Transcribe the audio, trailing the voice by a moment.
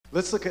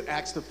Let's look at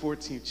Acts the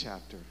 14th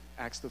chapter.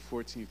 Acts the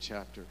 14th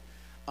chapter.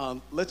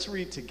 Let's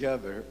read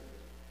together.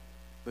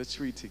 Let's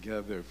read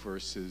together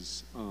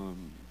verses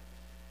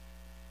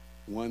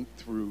 1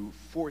 through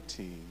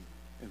 14,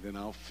 and then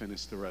I'll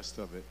finish the rest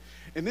of it.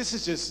 And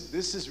this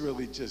is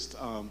really just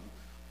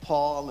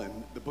Paul,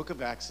 and the book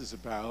of Acts is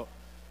about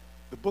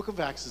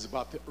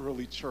the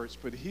early church.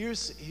 But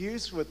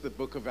here's what the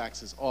book of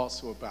Acts is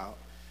also about.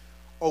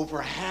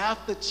 Over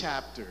half the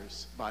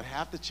chapters, about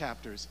half the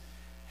chapters,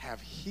 have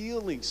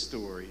healing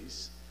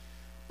stories,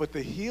 but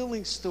the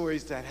healing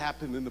stories that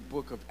happen in the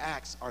book of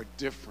Acts are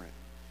different,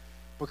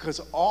 because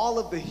all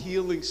of the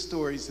healing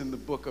stories in the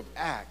book of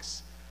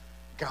Acts,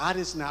 God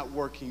is not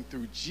working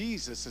through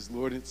Jesus as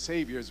Lord and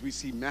Savior, as we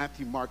see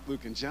Matthew, Mark,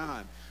 Luke, and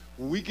John.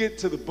 When we get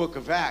to the book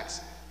of Acts,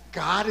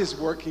 God is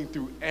working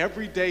through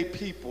everyday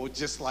people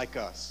just like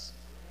us.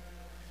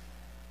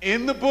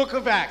 In the book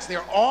of Acts,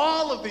 there are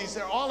all of these.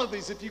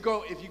 If you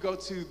go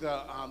to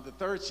the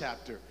third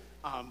chapter,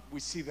 we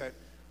see that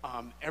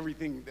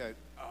everything that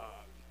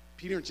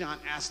Peter and John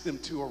asked them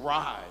to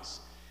arise,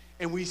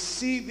 and we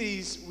see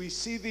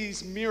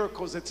these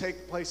miracles that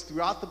take place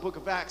throughout the book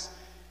of Acts,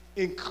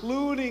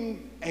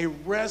 including a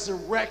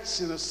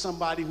resurrection of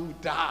somebody who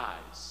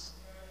dies.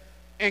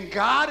 And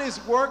God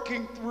is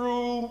working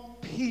through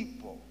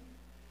people.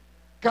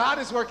 God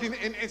is working,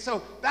 and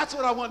so that's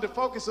what I wanted to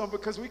focus on,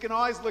 because we can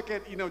always look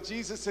at,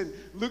 Jesus in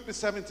Luke the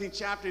 17th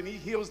chapter, and he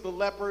heals the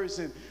lepers,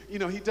 and,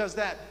 he does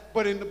that.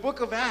 But in the book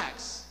of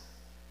Acts,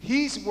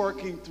 he's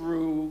working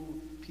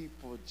through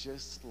people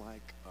just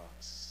like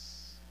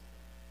us.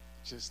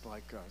 Just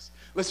like us.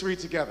 Let's read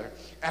together.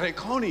 At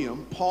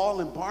Iconium, Paul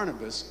and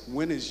Barnabas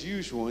went as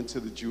usual into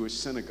the Jewish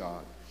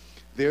synagogue.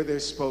 There they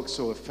spoke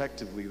so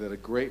effectively that a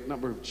great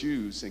number of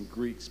Jews and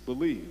Greeks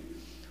believed.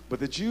 But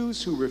the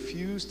Jews who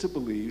refused to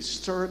believe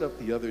stirred up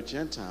the other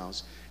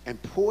Gentiles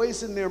and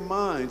poisoned their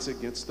minds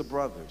against the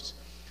brothers.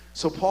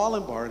 So Paul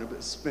and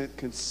Barnabas spent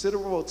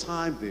considerable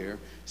time there,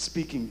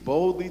 speaking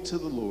boldly to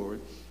the Lord,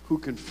 who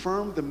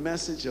confirmed the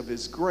message of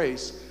his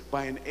grace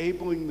by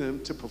enabling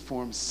them to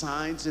perform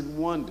signs and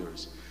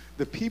wonders.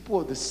 The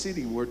people of the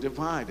city were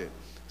divided.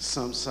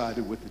 Some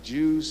sided with the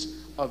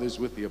Jews, others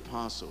with the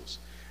apostles.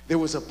 There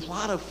was a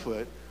plot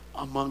afoot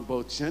among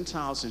both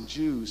Gentiles and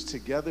Jews,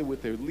 together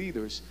with their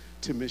leaders,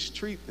 to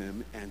mistreat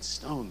them and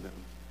stone them.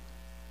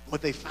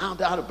 But they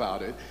found out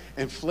about it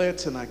and fled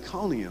to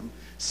Iconium,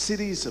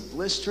 cities of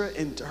Lystra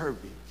and Derbe,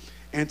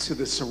 and to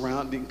the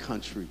surrounding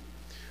country,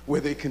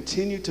 where they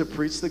continued to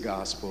preach the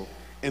gospel.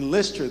 In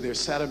Lystra there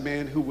sat a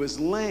man who was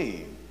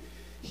lame.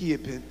 He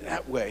had been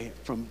that way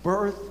from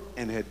birth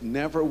and had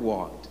never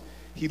walked.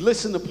 He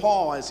listened to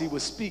Paul as he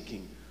was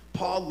speaking.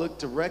 Paul looked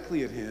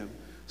directly at him,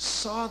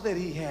 saw that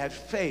he had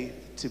faith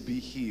to be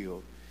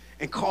healed,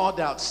 and called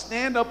out,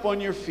 "Stand up on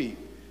your feet."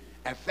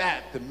 At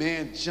that, the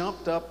man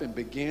jumped up and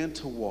began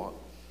to walk.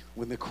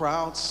 When the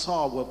crowd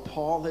saw what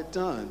Paul had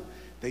done,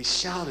 they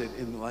shouted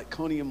in the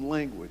Lycaonian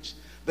language,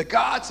 "The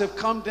gods have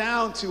come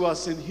down to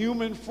us in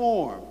human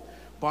form."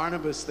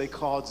 Barnabas they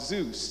called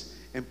Zeus,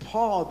 and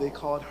Paul they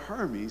called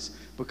Hermes,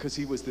 because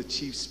he was the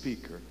chief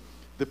speaker.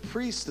 The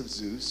priest of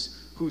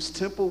Zeus, whose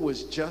temple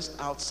was just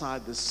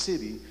outside the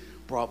city,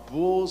 brought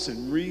bulls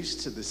and wreaths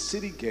to the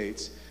city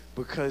gates,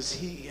 because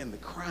he and the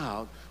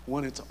crowd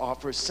wanted to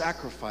offer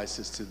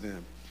sacrifices to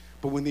them.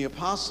 But when the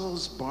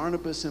apostles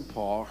Barnabas and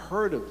Paul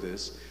heard of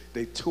this,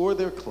 they tore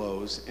their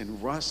clothes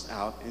and rushed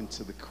out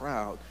into the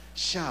crowd,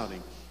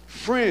 shouting,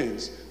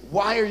 "Friends,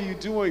 why are you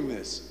doing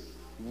this?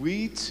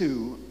 We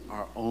too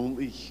are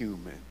only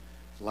human,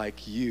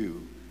 like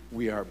you.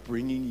 We are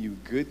bringing you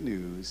good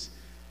news,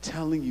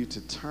 telling you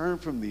to turn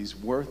from these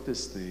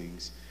worthless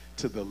things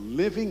to the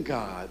living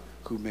God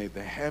who made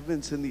the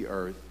heavens and the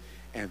earth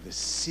and the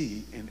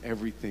sea and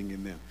everything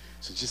in them."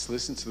 So just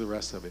listen to the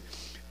rest of it.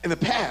 In the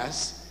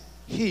past,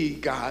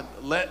 God,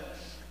 let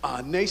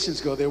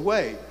nations go their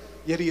way,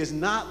 yet he has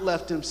not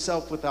left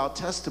himself without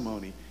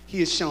testimony. He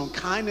has shown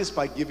kindness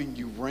by giving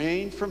you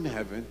rain from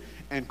heaven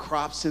and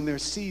crops in their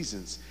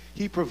seasons.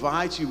 He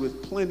provides you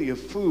with plenty of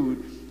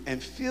food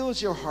and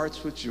fills your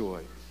hearts with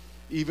joy.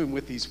 Even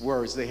with these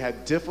words, they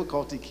had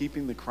difficulty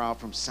keeping the crowd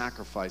from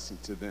sacrificing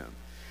to them.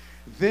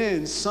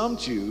 Then some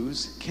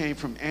Jews came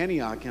from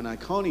Antioch and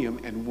Iconium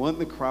and won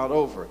the crowd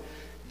over.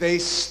 They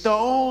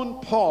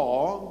stoned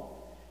Paul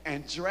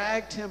and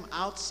dragged him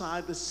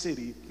outside the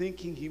city,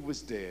 thinking he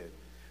was dead.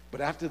 But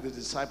after the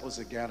disciples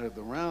had gathered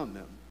around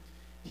them,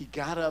 he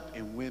got up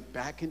and went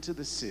back into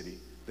the city.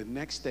 The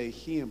next day,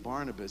 he and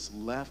Barnabas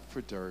left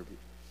for Derbe.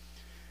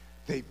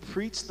 They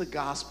preached the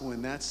gospel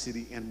in that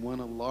city and won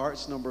a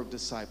large number of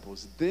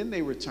disciples. Then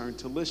they returned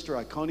to Lystra,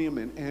 Iconium,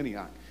 and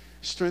Antioch,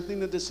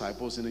 strengthening the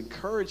disciples and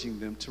encouraging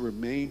them to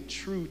remain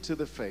true to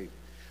the faith.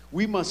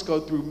 "We must go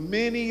through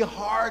many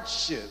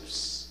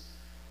hardships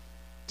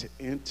to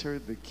enter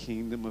the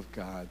kingdom of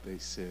God," they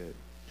said.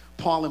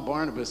 Paul and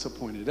Barnabas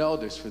appointed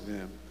elders for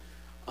them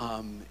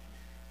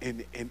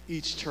in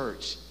each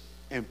church,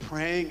 and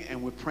praying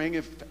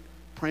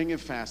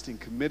and fasting,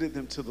 committed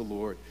them to the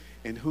Lord,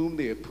 in whom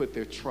they had put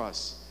their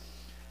trust.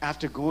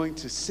 After going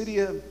to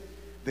Syria,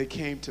 they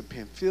came to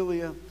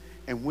Pamphylia,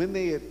 and when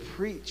they had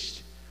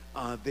preached,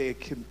 when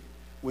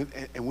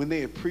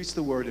they had preached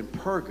the word in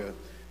Perga,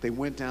 they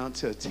went down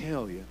to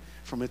Attalia.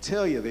 From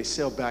Attalia, they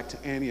sailed back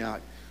to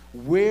Antioch,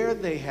 where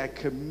they had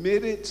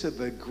committed to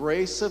the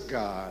grace of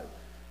God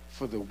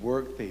for the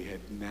work they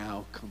had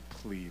now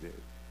completed.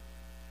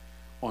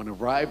 On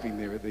arriving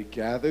there, they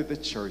gathered the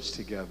church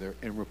together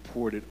and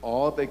reported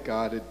all that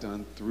God had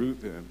done through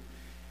them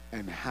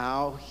and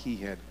how he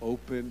had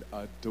opened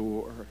a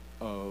door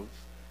of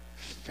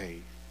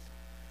faith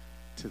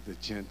to the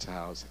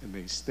Gentiles. And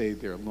they stayed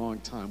there a long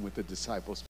time with the disciples.